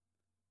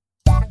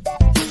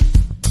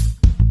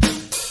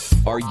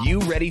Are you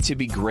ready to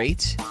be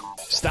great?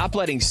 Stop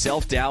letting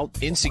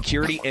self-doubt,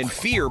 insecurity, and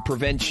fear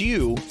prevent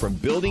you from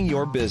building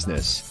your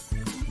business.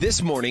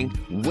 This morning,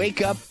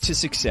 wake up to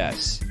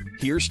success.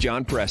 Here's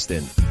John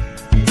Preston.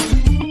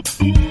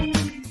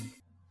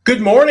 Good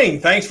morning.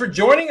 Thanks for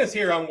joining us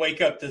here on Wake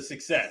Up to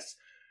Success.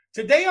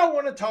 Today, I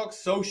want to talk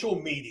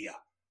social media.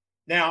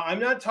 Now, I'm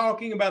not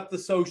talking about the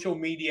social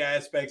media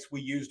aspects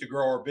we use to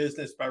grow our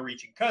business by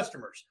reaching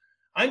customers.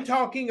 I'm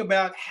talking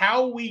about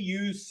how we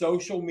use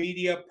social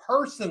media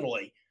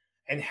personally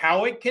and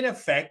how it can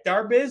affect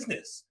our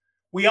business.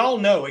 We all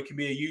know it can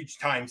be a huge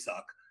time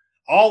suck.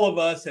 All of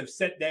us have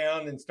sat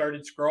down and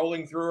started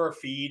scrolling through our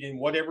feed in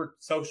whatever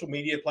social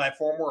media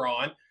platform we're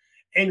on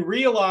and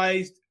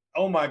realized,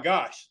 oh my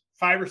gosh,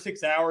 5 or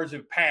 6 hours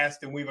have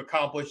passed and we've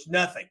accomplished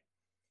nothing.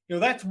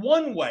 That's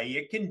one way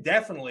it can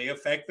definitely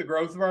affect the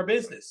growth of our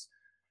business.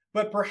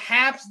 But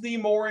perhaps the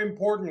more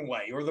important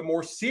way, or the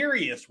more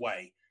serious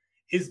way,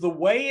 is the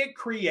way it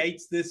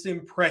creates this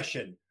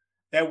impression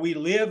that we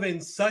live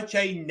in such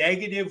a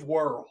negative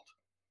world.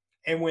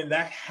 And when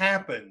that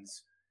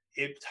happens,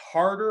 it's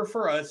harder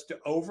for us to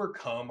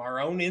overcome our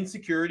own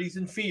insecurities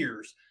and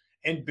fears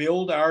and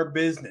build our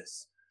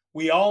business.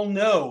 We all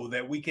know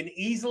that we can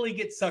easily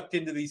get sucked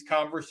into these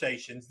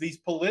conversations, these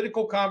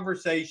political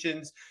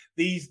conversations,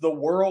 the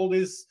world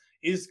is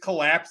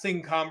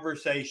collapsing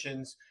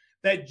conversations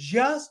that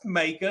just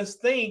make us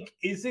think,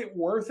 is it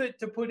worth it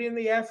to put in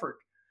the effort?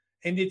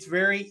 And it's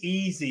very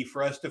easy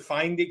for us to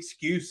find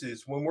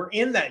excuses when we're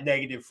in that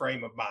negative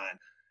frame of mind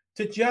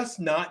to just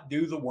not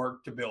do the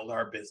work to build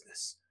our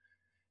business.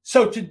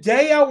 So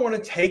today I want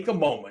to take a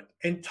moment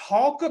and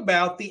talk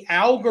about the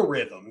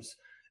algorithms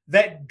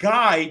that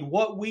guide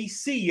what we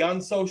see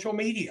on social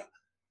media.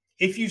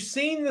 If you've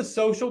seen The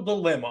Social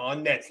Dilemma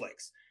on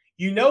Netflix,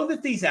 you know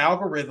that these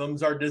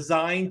algorithms are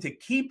designed to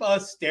keep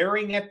us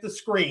staring at the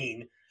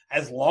screen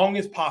as long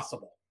as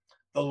possible.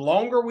 The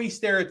longer we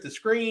stare at the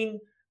screen,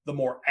 the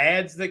more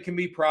ads that can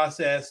be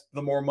processed,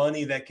 the more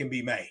money that can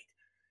be made.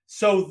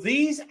 So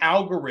these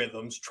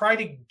algorithms try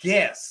to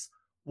guess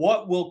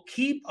what will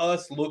keep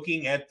us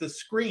looking at the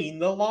screen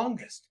the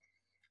longest.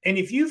 And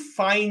if you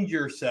find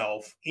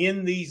yourself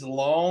in these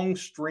long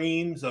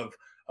streams of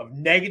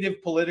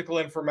negative political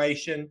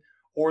information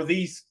or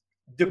these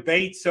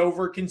debates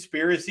over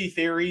conspiracy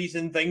theories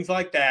and things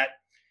like that,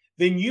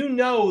 then you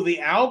know the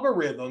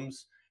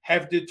algorithms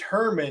have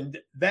determined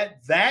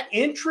that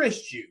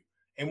interests you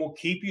and will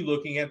keep you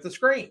looking at the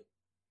screen.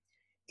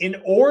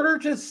 In order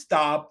to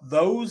stop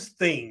those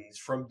things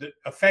from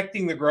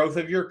affecting the growth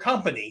of your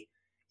company,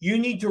 you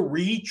need to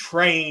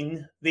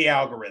retrain the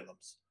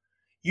algorithms.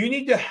 You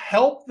need to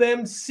help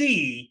them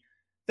see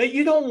that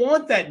you don't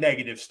want that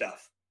negative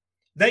stuff,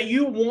 that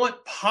you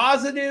want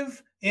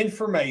positive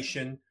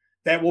information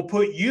that will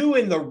put you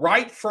in the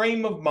right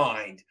frame of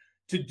mind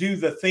to do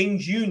the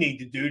things you need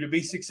to do to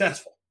be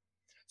successful.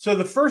 So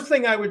the first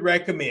thing I would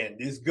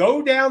recommend is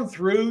go down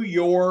through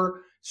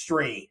your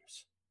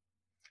streams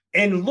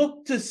and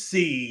look to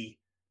see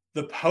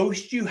the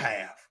posts you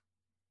have,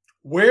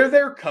 where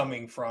they're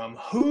coming from,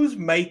 who's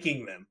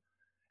making them.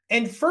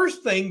 And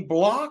first thing,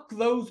 block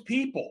those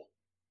people.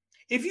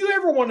 If you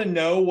ever want to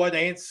know what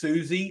Aunt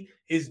Susie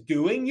is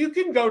doing, you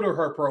can go to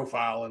her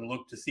profile and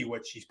look to see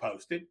what she's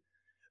posted.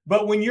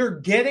 But when you're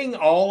getting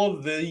all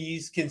of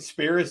these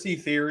conspiracy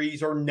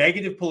theories or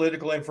negative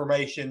political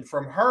information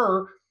from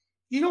her,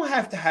 you don't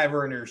have to have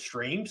her in your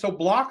stream. So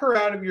block her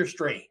out of your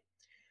stream.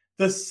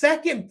 The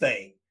second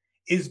thing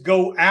is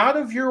go out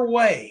of your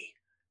way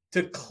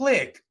to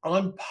click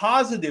on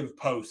positive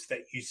posts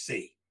that you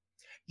see.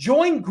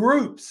 Join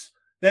groups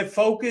that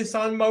focus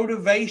on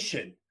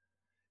motivation.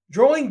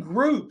 Join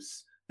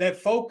groups that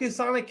focus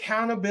on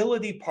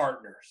accountability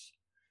partners.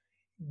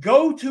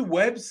 Go to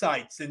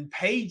websites and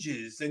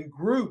pages and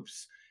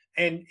groups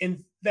and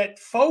that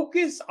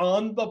focus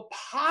on the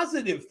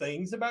positive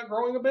things about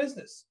growing a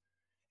business.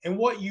 And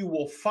what you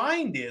will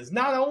find is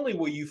not only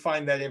will you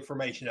find that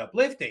information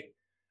uplifting,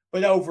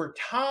 but over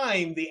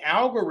time, the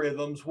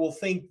algorithms will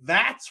think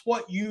that's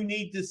what you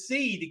need to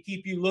see to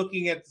keep you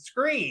looking at the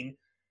screen.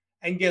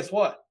 And guess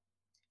what?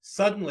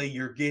 Suddenly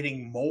you're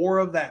getting more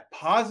of that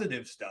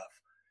positive stuff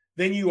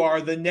than you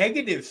are the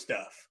negative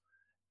stuff.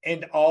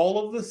 And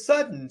all of a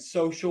sudden,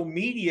 social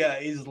media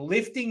is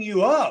lifting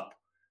you up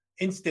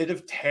instead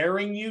of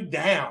tearing you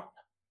down.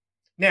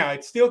 Now,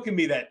 it still can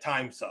be that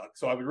time suck.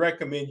 So I would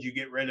recommend you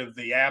get rid of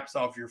the apps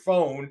off your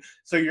phone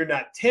so you're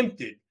not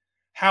tempted.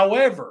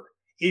 However,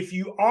 if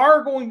you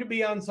are going to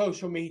be on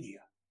social media,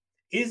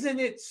 isn't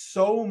it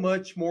so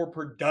much more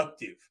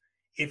productive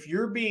if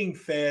you're being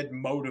fed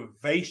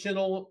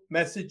motivational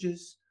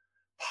messages,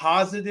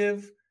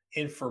 positive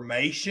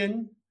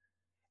information,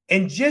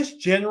 and just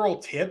general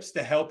tips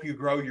to help you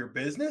grow your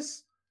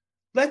business?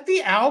 Let the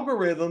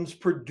algorithms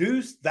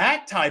produce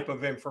that type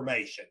of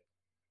information,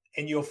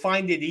 and you'll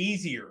find it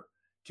easier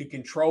to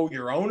control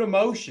your own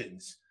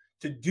emotions,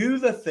 to do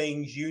the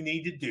things you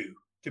need to do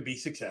to be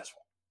successful.